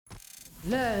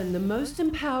Learn the most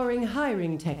empowering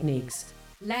hiring techniques.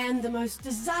 Land the most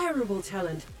desirable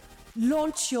talent.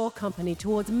 Launch your company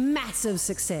towards massive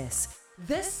success.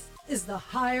 This is the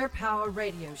Higher Power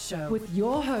Radio Show with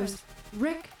your host,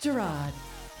 Rick Girard.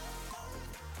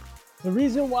 The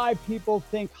reason why people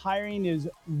think hiring is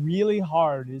really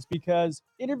hard is because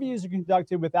interviews are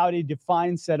conducted without a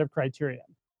defined set of criteria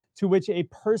to which a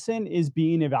person is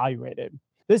being evaluated.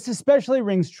 This especially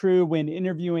rings true when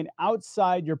interviewing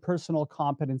outside your personal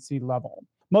competency level,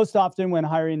 most often when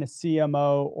hiring a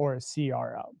CMO or a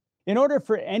CRO. In order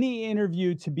for any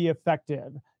interview to be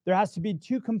effective, there has to be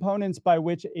two components by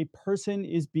which a person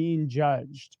is being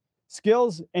judged: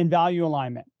 skills and value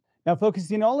alignment. Now,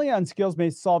 focusing only on skills may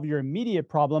solve your immediate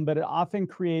problem, but it often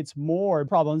creates more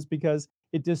problems because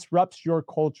it disrupts your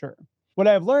culture. What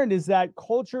I've learned is that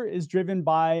culture is driven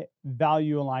by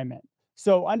value alignment.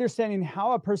 So understanding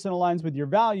how a person aligns with your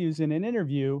values in an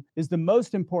interview is the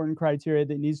most important criteria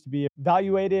that needs to be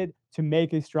evaluated to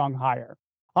make a strong hire.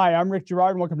 Hi, I'm Rick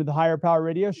Girard, and welcome to the Higher Power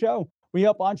Radio Show. We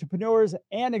help entrepreneurs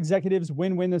and executives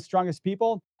win the strongest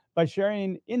people by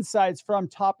sharing insights from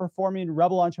top-performing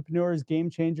rebel entrepreneurs, game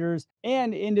changers,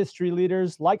 and industry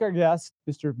leaders like our guest,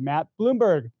 Mr. Matt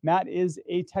Bloomberg. Matt is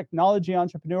a technology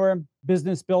entrepreneur,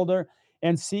 business builder,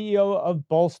 and CEO of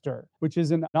Bolster, which is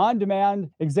an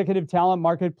on-demand executive talent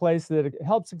marketplace that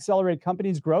helps accelerate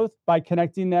companies' growth by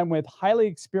connecting them with highly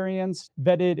experienced,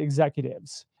 vetted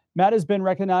executives. Matt has been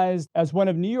recognized as one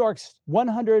of New York's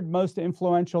 100 most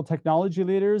influential technology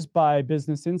leaders by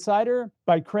Business Insider,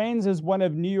 by Crain's as one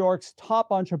of New York's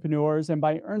top entrepreneurs, and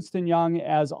by Ernst & Young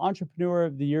as Entrepreneur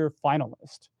of the Year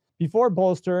finalist. Before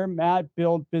Bolster, Matt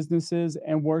built businesses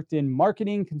and worked in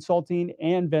marketing, consulting,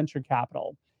 and venture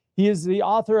capital. He is the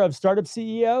author of Startup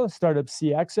CEO, Startup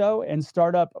CXO, and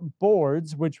Startup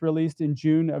Boards, which released in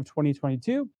June of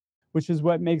 2022, which is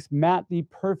what makes Matt the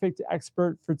perfect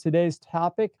expert for today's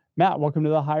topic. Matt, welcome to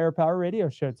the Higher Power Radio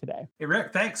Show today. Hey,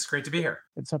 Rick, thanks. Great to be here.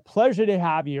 It's a pleasure to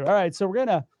have you. All right, so we're going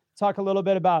to talk a little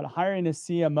bit about hiring a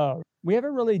CMO. We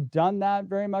haven't really done that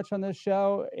very much on this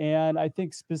show, and I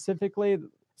think specifically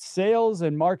sales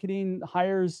and marketing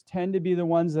hires tend to be the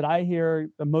ones that I hear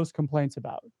the most complaints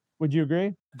about. Would you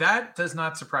agree? That does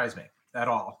not surprise me at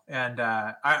all. And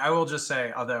I will just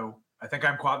say, although I think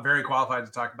I'm very qualified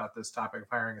to talk about this topic of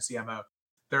hiring a CMO,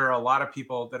 there are a lot of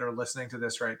people that are listening to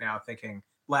this right now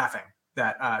laughing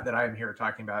that I am here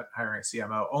talking about hiring a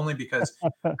CMO, only because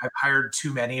I've hired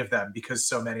too many of them because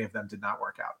so many of them did not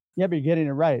work out. Yeah, but you're getting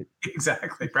it right.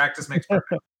 Exactly. Practice makes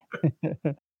perfect.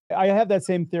 I have that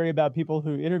same theory about people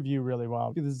who interview really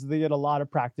well because they get a lot of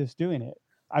practice doing it.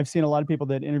 I've seen a lot of people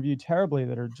that interview terribly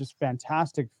that are just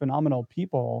fantastic, phenomenal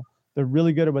people. They're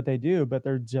really good at what they do, but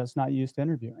they're just not used to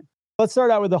interviewing. Let's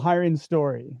start out with the hiring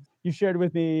story. You shared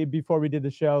with me before we did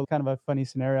the show kind of a funny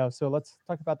scenario. So let's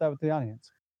talk about that with the audience.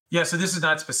 Yeah, so this is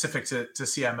not specific to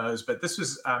CMOs, but this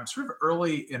was sort of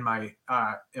early in my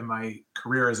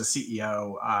career as a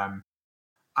CEO.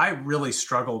 I really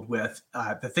struggled with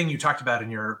the thing you talked about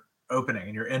in your opening,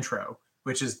 in your intro,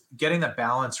 which is getting the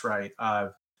balance right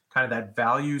of kind of that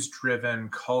values-driven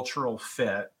cultural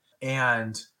fit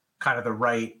and kind of the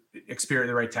right experience,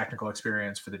 the right technical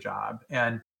experience for the job.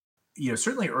 And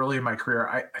certainly early in my career,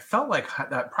 I felt like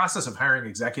that process of hiring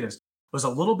executives was a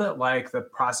little bit like the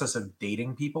process of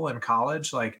dating people in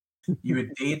college. Like you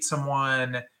would date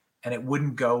someone and it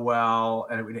wouldn't go well,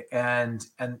 and it would end,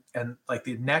 and like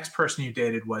the next person you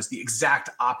dated was the exact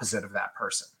opposite of that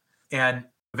person. And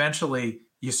eventually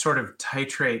you sort of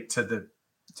titrate to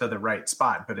the right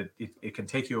spot, but it can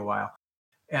take you a while.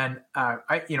 And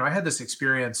I had this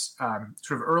experience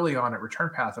sort of early on at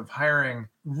Return Path of hiring,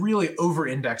 really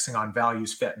over-indexing on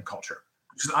values, fit, and culture,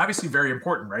 which is obviously very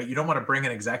important, right? You don't want to bring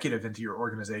an executive into your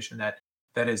organization that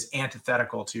is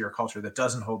antithetical to your culture, that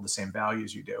doesn't hold the same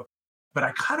values you do. But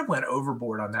I kind of went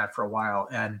overboard on that for a while,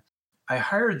 and I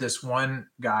hired this one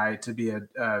guy to be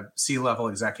a C-level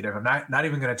executive. I'm not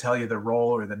even going to tell you the role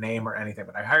or the name or anything,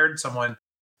 but I hired someone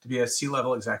to be a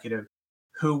C-level executive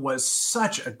who was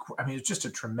it's just a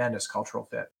tremendous cultural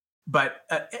fit, but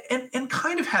and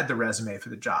kind of had the resume for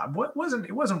the job. It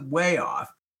wasn't way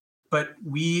off, but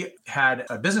we had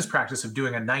a business practice of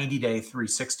doing a 90-day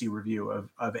 360 review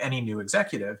of any new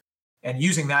executive and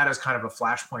using that as kind of a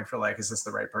flashpoint for like, is this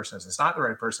the right person? Is this not the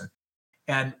right person?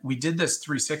 And we did this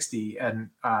 360, and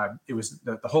it was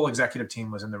the whole executive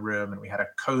team was in the room, and we had a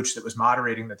coach that was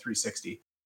moderating the 360.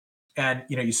 And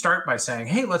you start by saying,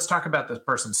 hey, let's talk about this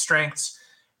person's strengths.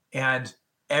 And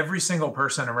every single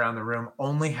person around the room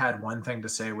only had one thing to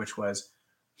say, which was,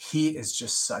 he is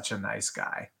just such a nice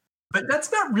guy. But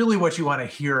that's not really what you want to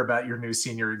hear about your new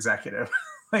senior executive.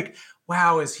 Like,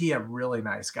 wow, is he a really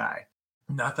nice guy?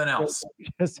 Nothing else.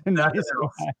 Just a Nothing nice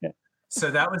else. guy.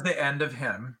 So that was the end of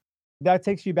him. That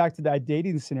takes you back to that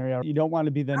dating scenario. You don't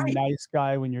wanna be the Right, nice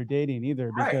guy when you're dating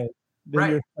either right, because then right.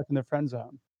 you're stuck in the friend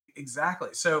zone. Exactly.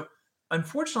 So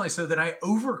unfortunately, so then I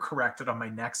overcorrected on my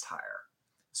next hire.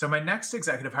 So my next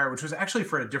executive hire, which was actually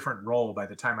for a different role by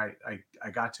the time I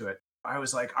got to it, I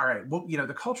was like, all right, well,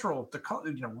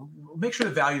 we'll make sure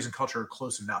the values and culture are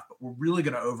close enough, but we're really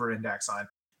going to over-index on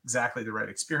exactly the right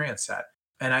experience set.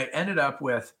 And I ended up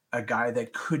with a guy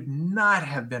that could not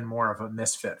have been more of a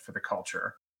misfit for the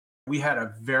culture. We had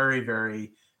a very,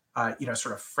 very,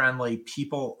 sort of friendly,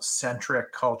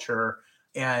 people-centric culture,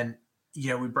 and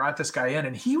we brought this guy in,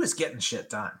 and he was getting shit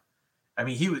done. I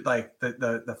mean, he was like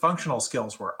the functional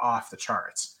skills were off the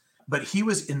charts, but he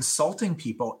was insulting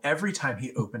people every time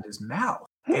he opened his mouth.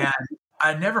 And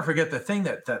I never forget the thing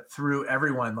that threw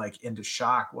everyone like into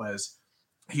shock was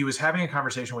he was having a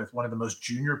conversation with one of the most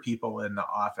junior people in the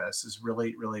office, this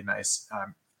really, really nice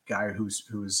guy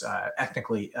who's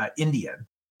ethnically Indian.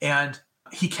 And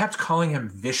he kept calling him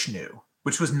Vishnu,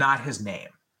 which was not his name.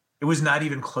 It was not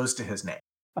even close to his name,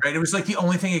 right? It was like the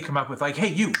only thing he'd come up with, like, hey,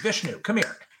 you, Vishnu, come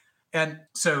here. And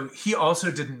so he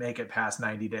also didn't make it past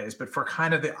 90 days, but for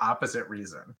kind of the opposite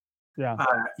reason. Yeah.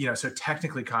 So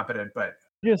technically competent, but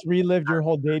You just relived your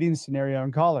whole dating scenario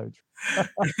in college.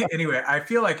 anyway, I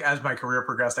feel like as my career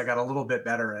progressed, I got a little bit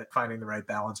better at finding the right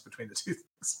balance between the two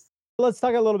things. Let's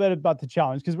talk a little bit about the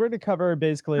challenge because we're going to cover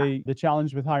basically the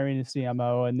challenge with hiring a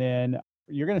CMO. And then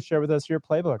you're going to share with us your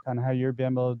playbook on how you're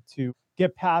being able to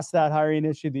get past that hiring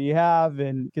issue that you have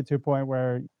and get to a point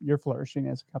where you're flourishing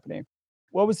as a company.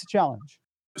 What was the challenge?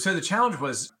 So the challenge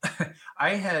was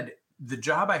the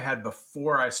job I had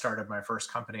before I started my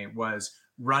first company was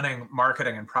running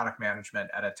marketing and product management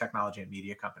at a technology and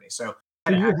media company. So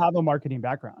you have a marketing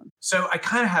background. So I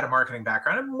kind of had a marketing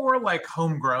background. I'm more like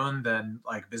homegrown than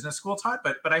like business school taught,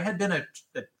 but I had been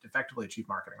effectively a chief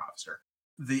marketing officer.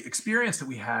 The experience that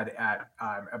we had at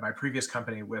my previous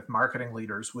company with marketing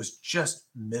leaders was just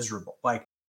miserable. Like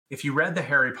if you read the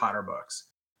Harry Potter books,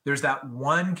 there's that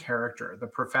one character, the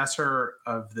professor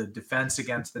of the defense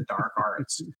against the dark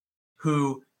arts,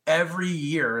 who every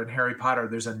year in Harry Potter,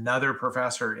 there's another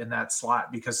professor in that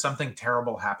slot because something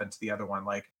terrible happened to the other one.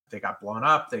 Like they got blown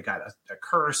up, they got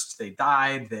cursed, they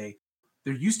died. There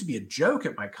used to be a joke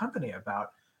at my company about,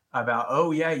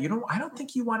 oh yeah, I don't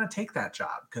think you want to take that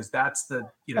job because that's the,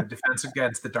 defense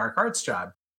against the dark arts job.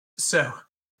 So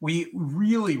we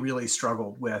really, really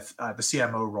struggled with the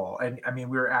CMO role. And I mean,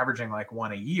 we were averaging like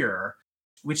one a year,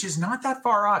 which is not that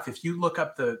far off. If you look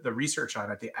up the research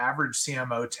on it, the average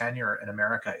CMO tenure in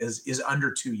America is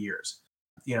under 2 years.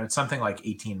 It's something like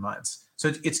 18 months.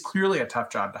 So it's clearly a tough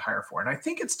job to hire for. And I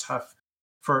think it's tough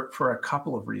for a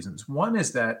couple of reasons. One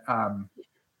is that, and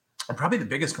probably the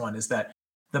biggest one is that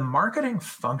the marketing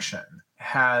function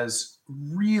has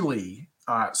really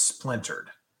splintered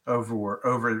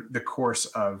over the course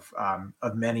of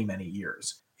many, many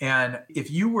years. And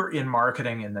if you were in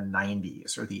marketing in the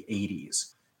 90s or the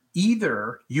 80s,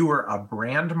 either you were a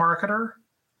brand marketer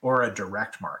or a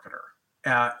direct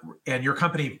marketer. And your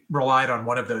company relied on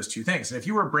one of those two things. And if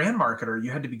you were a brand marketer,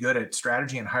 you had to be good at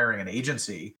strategy and hiring an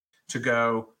agency to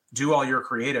go do all your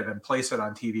creative and place it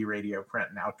on TV, radio, print,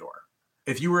 and outdoor.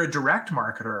 If you were a direct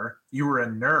marketer, you were a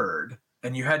nerd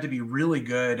and you had to be really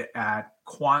good at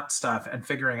quant stuff and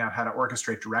figuring out how to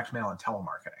orchestrate direct mail and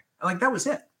telemarketing. And like that was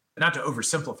it. Not to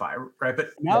oversimplify, right? But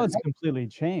now it's completely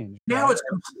changed. Now right? It's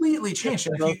completely changed.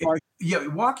 And if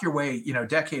you walk your way,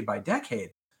 decade by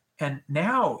decade, and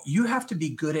now you have to be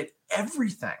good at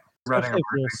everything. Especially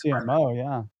if you're a CMO,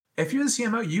 yeah. If you're the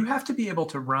CMO, you have to be able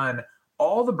to run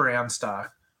all the brand stuff,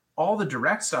 all the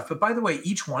direct stuff. But by the way,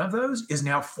 each one of those is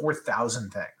now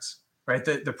 4,000 things, right?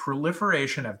 The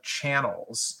proliferation of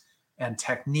channels and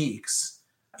techniques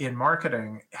in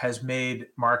marketing has made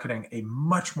marketing a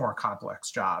much more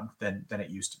complex job than it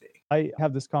used to be. I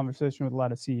have this conversation with a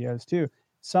lot of CEOs too.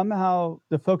 Somehow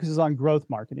the focus is on growth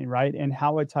marketing, right? And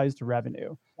how it ties to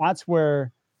revenue. That's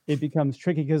where it becomes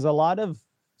tricky because a lot of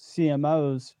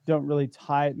CMOs don't really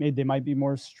tie, maybe they might be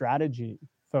more strategy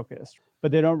focused,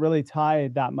 but they don't really tie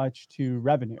that much to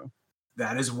revenue.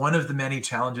 That is one of the many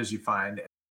challenges you find.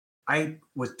 I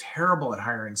was terrible at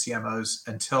hiring CMOs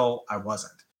until I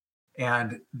wasn't.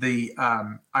 And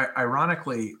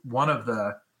ironically, one of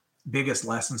the biggest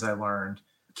lessons I learned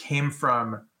came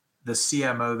from the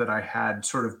CMO that I had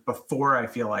sort of before I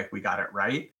feel like we got it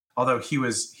right. Although he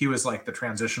was like the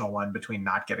transitional one between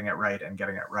not getting it right and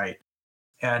getting it right.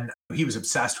 And he was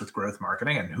obsessed with growth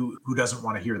marketing, and who doesn't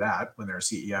want to hear that when they're a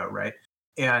CEO, right?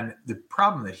 And the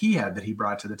problem that he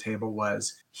brought to the table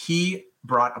was he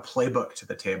brought a playbook to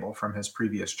the table from his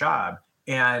previous job.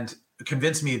 and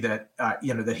convinced me that,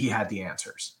 that he had the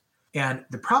answers. And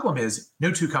the problem is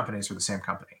no two companies are the same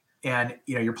company. And,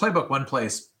 your playbook one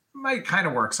place might kind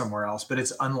of work somewhere else, but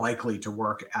it's unlikely to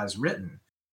work as written.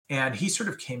 And he sort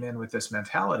of came in with this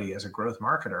mentality as a growth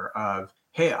marketer of,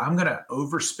 hey, I'm going to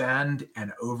overspend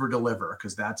and over deliver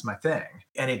because that's my thing.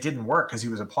 And it didn't work because he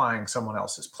was applying someone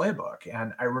else's playbook.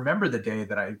 And I remember the day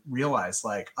that I realized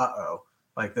like,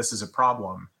 this is a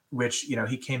problem, which,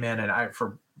 he came in and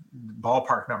for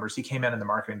ballpark numbers, he came in and the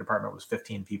marketing department was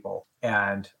 15 people.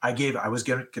 And I was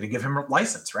going to give him a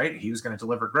license, right? He was going to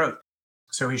deliver growth.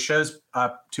 So he shows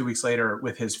up 2 weeks later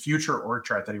with his future org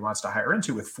chart that he wants to hire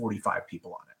into with 45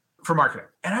 people on it for marketing.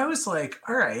 And I was like,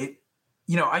 all right,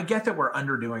 I get that we're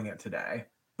underdoing it today,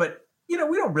 but we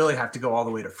don't really have to go all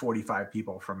the way to 45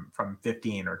 people from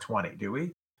 15 or 20, do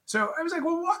we? So I was like,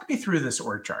 well, walk me through this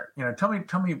org chart. Tell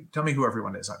me who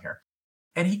everyone is on here.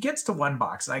 And he gets to one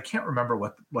box, and I can't remember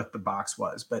what the box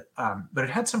was, but it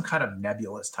had some kind of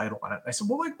nebulous title on it. I said,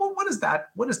 well, what is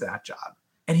that? What is that job?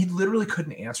 And he literally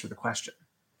couldn't answer the question.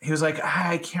 He was like,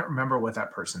 I can't remember what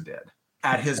that person did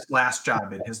at his last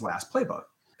job in his last playbook.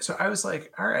 So I was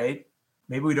like, all right,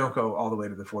 maybe we don't go all the way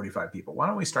to the 45 people. Why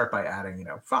don't we start by adding,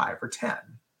 5 or 10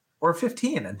 or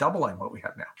 15 and doubling what we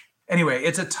have now? Anyway,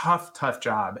 it's a tough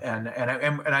job. And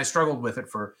I struggled with it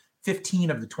for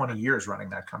 15 of the 20 years running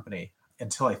that company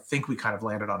until I think we kind of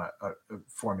landed on a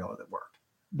formula that worked.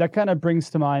 That kind of brings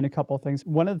to mind a couple of things.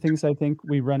 One of the things I think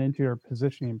we run into are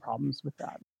positioning problems with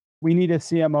that. We need a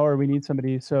CMO or we need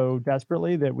somebody so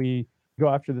desperately that we go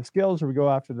after the skills or we go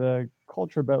after the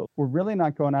culture, but we're really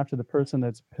not going after the person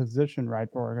that's positioned right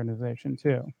for organization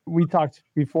too. We talked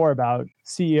before about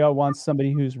CEO wants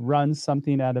somebody who's run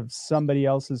something out of somebody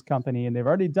else's company and they've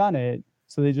already done it,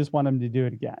 so they just want them to do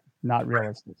it again. Not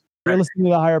realistic. You're listening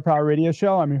to the Higher Power Radio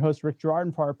Show. I'm your host, Rick Girard,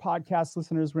 and for our podcast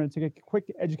listeners, we're going to take a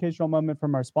quick educational moment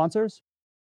from our sponsors.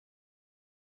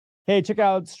 Hey, check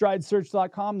out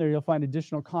stridesearch.com. There you'll find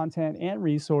additional content and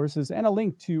resources and a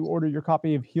link to order your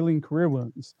copy of Healing Career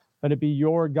Wounds. Let it be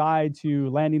your guide to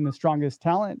landing the strongest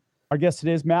talent. Our guest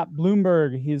today is Matt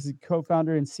Bloomberg. He's the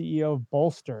co-founder and CEO of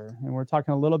Bolster, and we're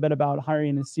talking a little bit about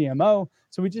hiring a CMO.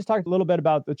 So we just talked a little bit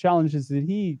about the challenges that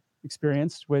he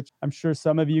experienced, which I'm sure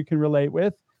some of you can relate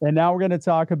with. And now we're going to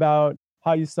talk about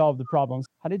how you solve the problems.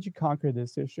 How did you conquer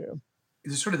this issue?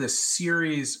 There's sort of this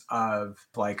series of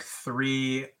like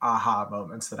 3 aha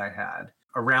moments that I had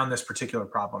around this particular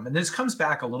problem. And this comes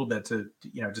back a little bit to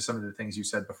some of the things you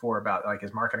said before about like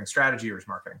his marketing strategy or his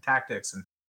marketing tactics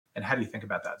and how do you think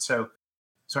about that? So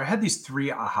I had these 3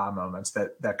 aha moments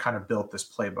that kind of built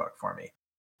this playbook for me.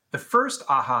 The first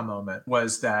aha moment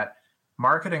was that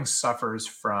marketing suffers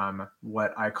from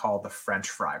what I call the French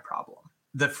fry problem.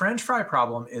 The French fry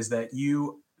problem is that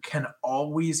you can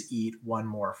always eat one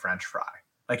more French fry.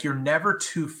 Like you're never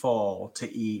too full to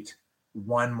eat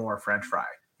one more French fry.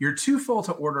 You're too full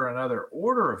to order another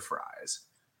order of fries.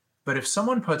 But if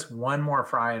someone puts one more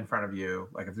fry in front of you,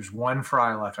 like if there's one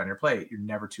fry left on your plate, you're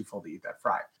never too full to eat that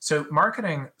fry. So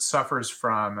marketing suffers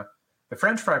from the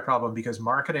French fry problem because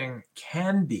marketing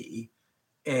can be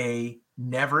a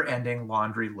never-ending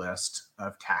laundry list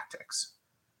of tactics.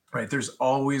 Right? There's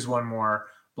always one more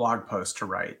blog post to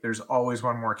write. There's always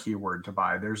one more keyword to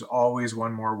buy. There's always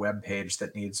one more web page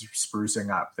that needs sprucing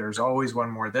up. There's always one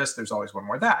more this. There's always one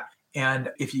more that. And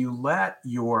if you let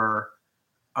your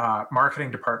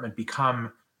marketing department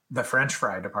become the French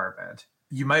fry department,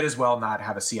 you might as well not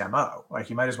have a CMO. Like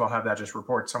you might as well have that just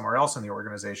report somewhere else in the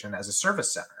organization as a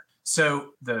service center.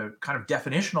 So the kind of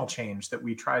definitional change that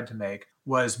we tried to make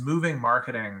was moving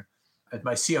marketing, as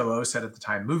my COO said at the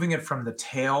time, moving it from the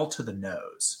tail to the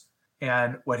nose.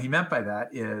 And what he meant by that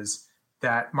is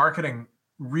that marketing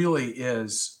really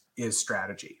is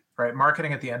strategy, right?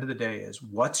 Marketing at the end of the day is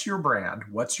what's your brand,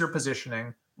 what's your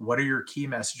positioning, what are your key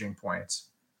messaging points,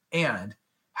 and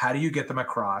how do you get them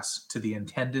across to the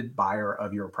intended buyer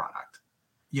of your product?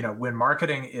 When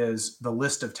marketing is the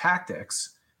list of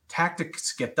tactics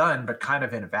get done, but kind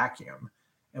of in a vacuum.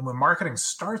 And when marketing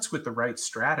starts with the right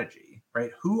strategy, right?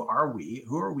 Who are we?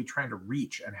 Who are we trying to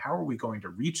reach? And how are we going to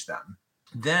reach them?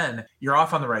 Then you're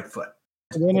off on the right foot.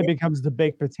 And then it becomes the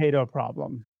baked potato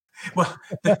problem. Well,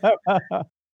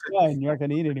 and you're not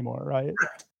going to eat anymore, right?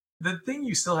 The thing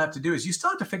you still have to do is you still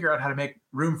have to figure out how to make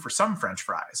room for some French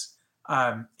fries.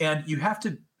 And you have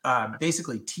to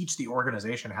basically teach the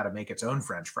organization how to make its own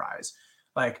French fries.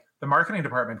 Like the marketing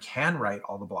department can write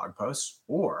all the blog posts,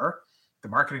 or the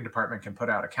marketing department can put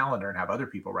out a calendar and have other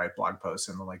people write blog posts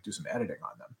and like do some editing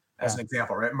on them. As an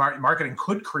example, right? Marketing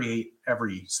could create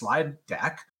every slide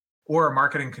deck, or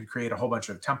marketing could create a whole bunch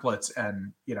of templates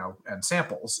and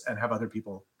samples and have other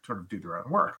people sort of do their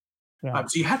own work. Yeah.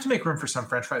 So you have to make room for some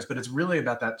French fries, but it's really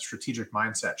about that strategic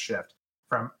mindset shift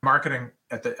from marketing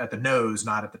at the nose,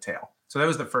 not at the tail. So that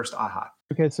was the first aha.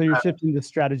 Okay, so you're shifting to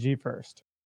strategy first.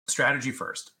 Strategy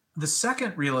first. The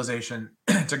second realization,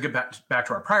 to get back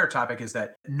to our prior topic, is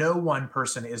that no one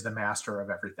person is the master of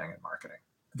everything in marketing.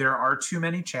 There are too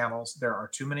many channels. There are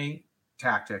too many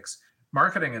tactics.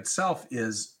 Marketing itself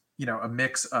is, a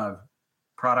mix of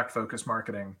product-focused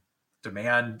marketing,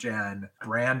 demand gen,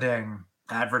 branding,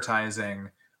 advertising,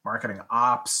 marketing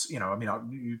ops.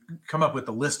 You come up with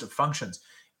the list of functions.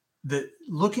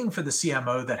 Looking for the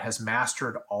CMO that has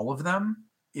mastered all of them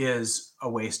is a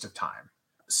waste of time.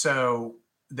 So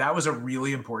that was a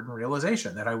really important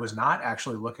realization, that I was not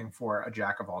actually looking for a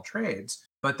jack of all trades,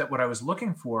 but that what I was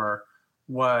looking for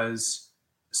was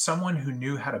someone who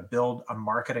knew how to build a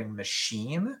marketing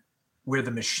machine where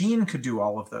the machine could do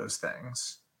all of those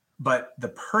things, but the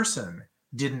person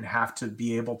didn't have to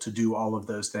be able to do all of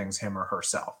those things him or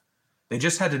herself. They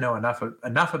just had to know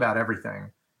enough about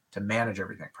everything to manage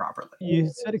everything properly. You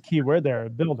said a key word there, a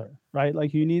builder, right?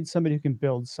 Like you need somebody who can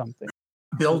build something.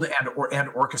 Build and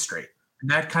orchestrate. And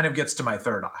that kind of gets to my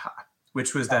third aha,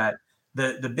 which was that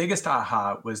the biggest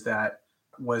aha was that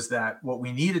what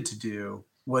we needed to do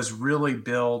was really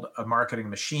build a marketing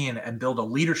machine and build a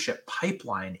leadership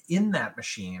pipeline in that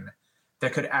machine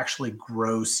that could actually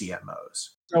grow CMOs.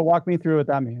 So walk me through what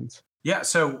that means. Yeah.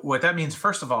 So what that means,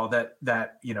 first of all, that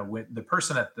with the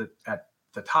person at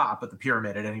the top of the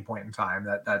pyramid at any point in time,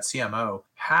 that CMO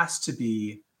has to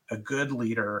be a good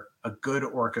leader, a good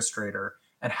orchestrator,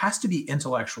 and has to be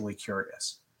intellectually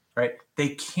curious, right? They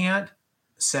can't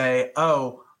say,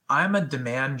 oh, I'm a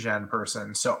demand gen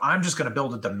person, so I'm just going to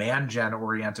build a demand gen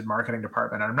oriented marketing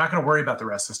department. And I'm not going to worry about the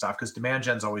rest of the stuff because demand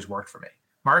gen's always worked for me.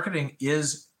 Marketing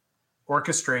is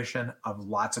orchestration of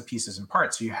lots of pieces and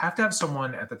parts. So you have to have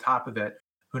someone at the top of it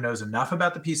who knows enough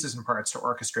about the pieces and parts to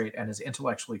orchestrate and is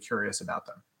intellectually curious about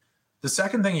them. The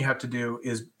second thing you have to do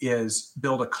is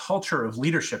build a culture of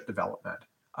leadership development,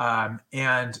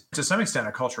 and to some extent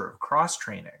a culture of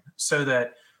cross-training, so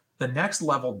that the next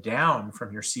level down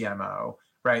from your CMO,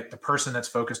 right, the person that's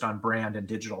focused on brand and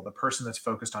digital, the person that's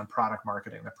focused on product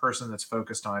marketing, the person that's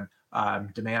focused on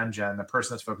demand gen, the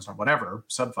person that's focused on whatever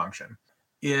sub-function,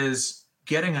 is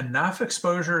getting enough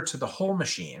exposure to the whole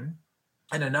machine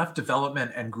and enough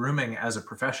development and grooming as a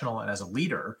professional and as a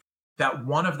leader that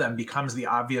one of them becomes the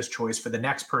obvious choice for the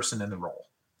next person in the role.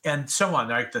 And so on.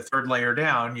 Like the third layer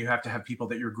down, you have to have people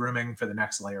that you're grooming for the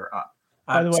next layer up.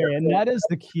 By the way, and that is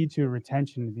the key to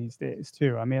retention these days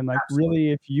too. I mean, like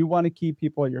really, if you want to keep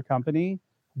people at your company,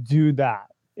 do that.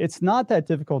 It's not that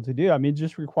difficult to do. I mean, it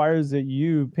just requires that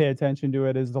you pay attention to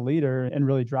it as the leader and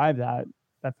really drive that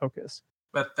focus.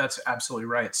 But that's absolutely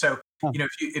right. So,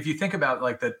 if you think about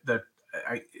like the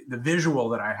visual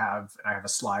that I have, and I have a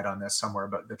slide on this somewhere,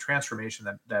 but the transformation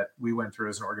that we went through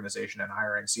as an organization and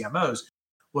hiring CMOs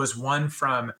was one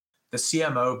from the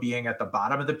CMO being at the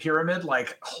bottom of the pyramid,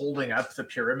 like holding up the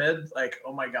pyramid, like,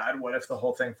 oh my God, what if the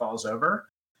whole thing falls over?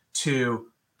 To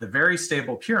the very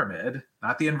stable pyramid,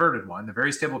 not the inverted one, the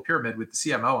very stable pyramid with the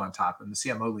CMO on top, and the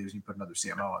CMO leaves, and you put another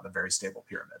CMO on the very stable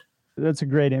pyramid. That's a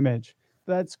great image.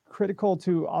 That's critical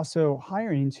to also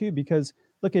hiring too, because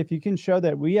look, if you can show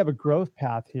that we have a growth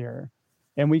path here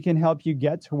and we can help you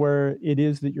get to where it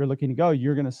is that you're looking to go,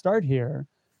 you're going to start here.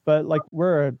 But like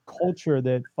we're a culture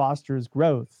that fosters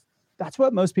growth. That's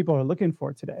what most people are looking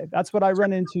for today. That's what I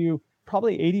run into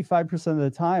probably 85% of the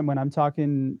time when I'm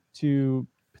talking to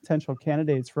potential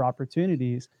candidates for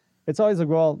opportunities. It's always like,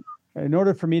 well, in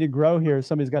order for me to grow here,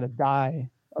 somebody's got to die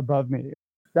above me.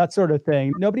 That sort of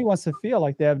thing. Nobody wants to feel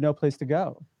like they have no place to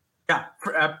go. Yeah,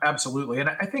 absolutely. And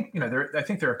I think, there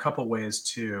are a couple ways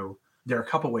to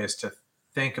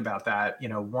think about that.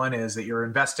 One is that you're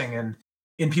investing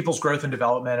in people's growth and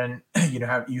development, and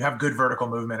you have good vertical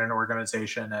movement in an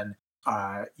organization, and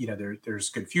there's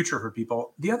good future for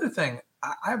people. The other thing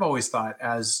I've always thought,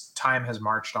 as time has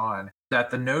marched on, that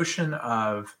the notion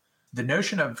of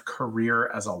career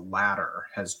as a ladder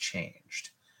has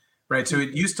changed. Right. So it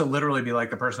used to literally be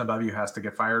like the person above you has to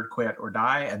get fired, quit, or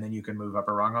die, and then you can move up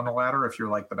a rung on the ladder if you're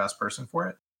like the best person for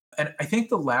it. And I think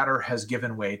the ladder has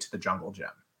given way to the jungle gym.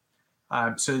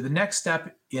 So the next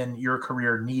step in your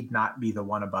career need not be the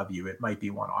one above you. It might be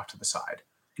one off to the side.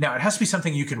 Now, it has to be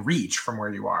something you can reach from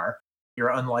where you are. You're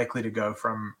unlikely to go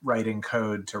from writing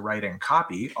code to writing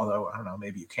copy, although I don't know,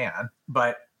 maybe you can.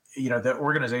 But the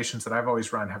organizations that I've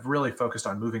always run have really focused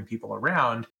on moving people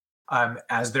around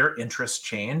as their interests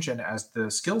change and as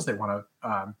the skills they want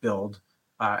to build,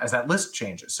 as that list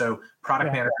changes. So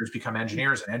product managers become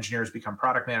engineers, and engineers become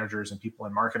product managers, and people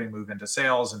in marketing move into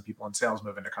sales, and people in sales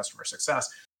move into customer success.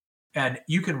 And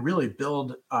you can really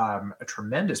build a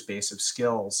tremendous base of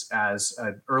skills as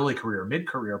an early career,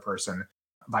 mid-career person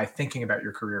by thinking about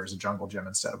your career as a jungle gym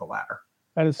instead of a ladder.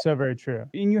 That is so very true.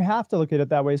 And you have to look at it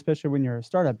that way, especially when you're a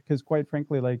startup, because quite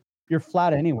frankly, like you're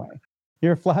flat anyway.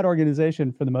 You're a flat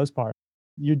organization for the most part.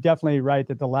 You're definitely right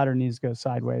that the ladder needs to go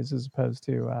sideways as opposed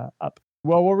to up.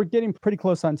 Well, we're getting pretty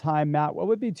close on time, Matt. What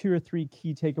would be 2 or 3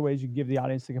 key takeaways you give the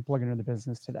audience that can plug into the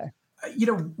business today?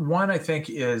 One I think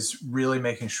is really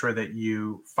making sure that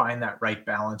you find that right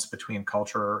balance between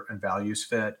culture and values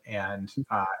fit and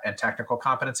technical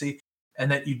competency, and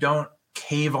that you don't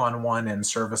cave on one in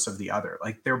service of the other.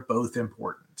 Like they're both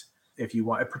important. If you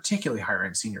want, particularly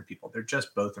hiring senior people, they're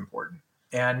just both important.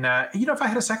 And if I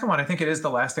had a second one, I think it is the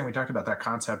last thing we talked about, that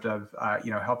concept of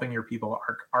helping your people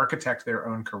architect their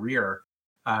own career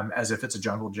as if it's a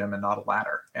jungle gym and not a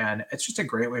ladder. And it's just a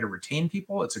great way to retain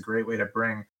people. It's a great way to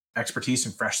bring expertise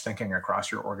and fresh thinking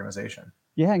across your organization.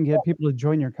 Yeah, and get people to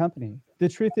join your company. The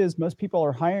truth is, most people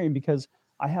are hiring because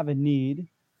I have a need.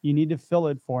 You need to fill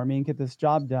it for me and get this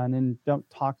job done, and don't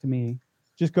talk to me.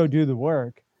 Just go do the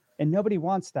work. And nobody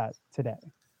wants that today.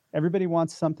 Everybody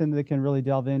wants something that they can really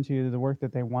delve into, the work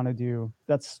that they want to do.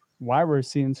 That's why we're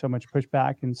seeing so much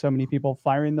pushback and so many people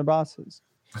firing their bosses.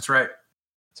 That's right.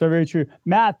 So very true.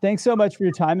 Matt, thanks so much for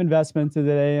your time investment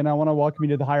today. And I want to welcome you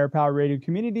to the Higher Power Radio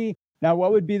community. Now,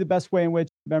 what would be the best way in which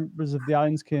members of the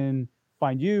audience can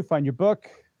find you, find your book,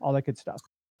 all that good stuff?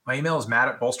 My email is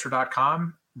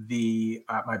matt@bolster.com.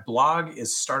 My blog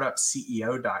is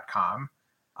startupceo.com.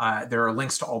 There are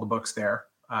links to all the books there.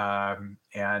 And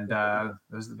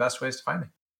those are the best ways to find me.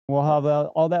 We'll have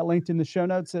all that linked in the show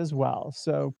notes as well.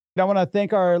 So I want to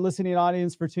thank our listening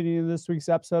audience for tuning in to this week's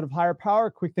episode of Higher Power.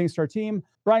 Quick thanks to our team,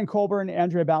 Brian Colburn,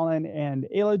 Andrea Ballin, and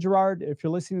Ayla Gerard. If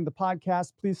you're listening to the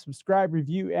podcast, please subscribe,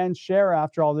 review, and share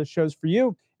after all this show's for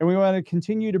you. And we want to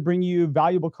continue to bring you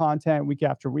valuable content week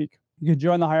after week. You can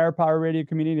join the Higher Power Radio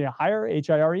community at Higher,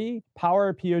 H-I-R-E,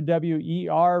 Power,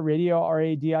 P-O-W-E-R, radio,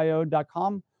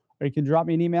 R-A-D-I-O.com. Or you can drop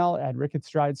me an email at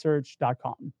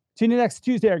rick@stridesearch.com. Tune in next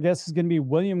Tuesday. Our guest is going to be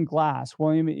William Glass.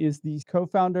 William is the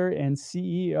co-founder and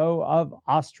CEO of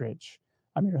Ostrich.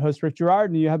 I'm your host, Rick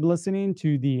Gerard, and you have been listening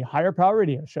to the Higher Power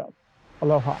Radio Show.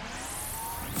 Aloha.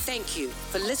 Thank you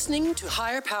for listening to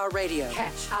Higher Power Radio.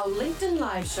 Catch our LinkedIn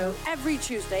Live show every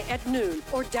Tuesday at noon,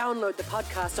 or download the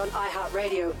podcast on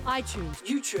iHeartRadio, iTunes,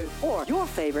 YouTube, or your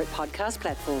favorite podcast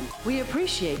platform. We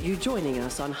appreciate you joining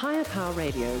us on Higher Power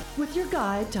Radio with your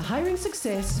guide to hiring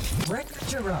success, Rick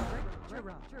Gerard.